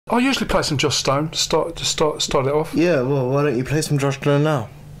I usually play some Joss Stone. Start it off. Yeah, well, why don't you play some Josh Stone now?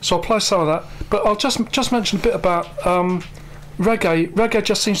 So I'll play some of that, but I'll just mention a bit about reggae. Reggae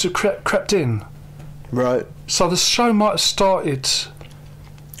just seems to have crept in. Right. So the show might have started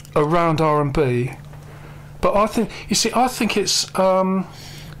around R&B, but I think it's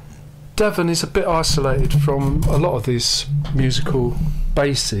Devon is a bit isolated from a lot of these musical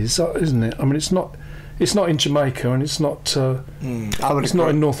bases, isn't it? I mean, it's not in Jamaica, and it's not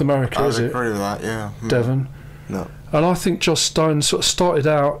in North America, is it? I would agree with that, yeah. Devon. No. And I think Joss Stone sort of started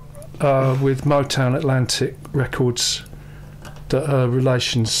out with Motown Atlantic Records that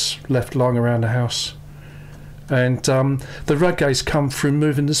relations left lying around the house. And the reggae's come through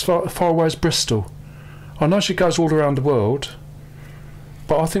moving as far away as Bristol. I know she goes all around the world,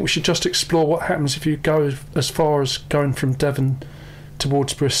 but I think we should just explore what happens if you go as far as going from Devon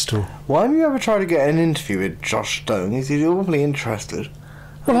towards Bristol. Why don't you ever try to get an interview with Josh Stone? He's awfully interested.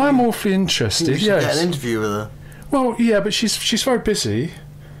 Well, I'm awfully interested, you should yes. get an interview with her. Well, yeah, but she's very busy.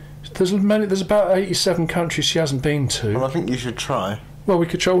 There's about 87 countries she hasn't been to. Well, I think you should try. Well, we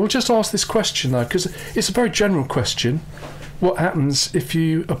could try. We'll just ask this question, though, because it's a very general question. What happens if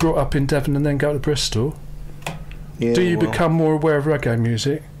you are brought up in Devon and then go to Bristol? Yeah, Do you become more aware of reggae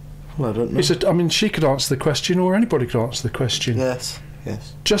music? Well, I don't know. I mean, she could answer the question, or anybody could answer the question. Yes.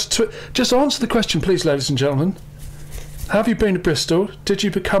 Just answer the question, please, ladies and gentlemen. Have you been to Bristol? Did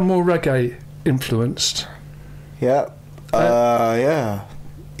you become more reggae influenced? Yeah. Yeah.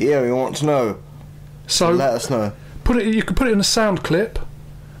 Yeah, we want to know. So let us know. You can put it in a sound clip,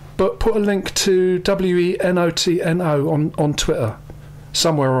 but put a link to WENOTNO on Twitter,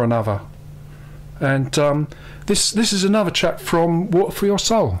 somewhere or another. And this is another track from Water for Your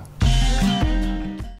Soul.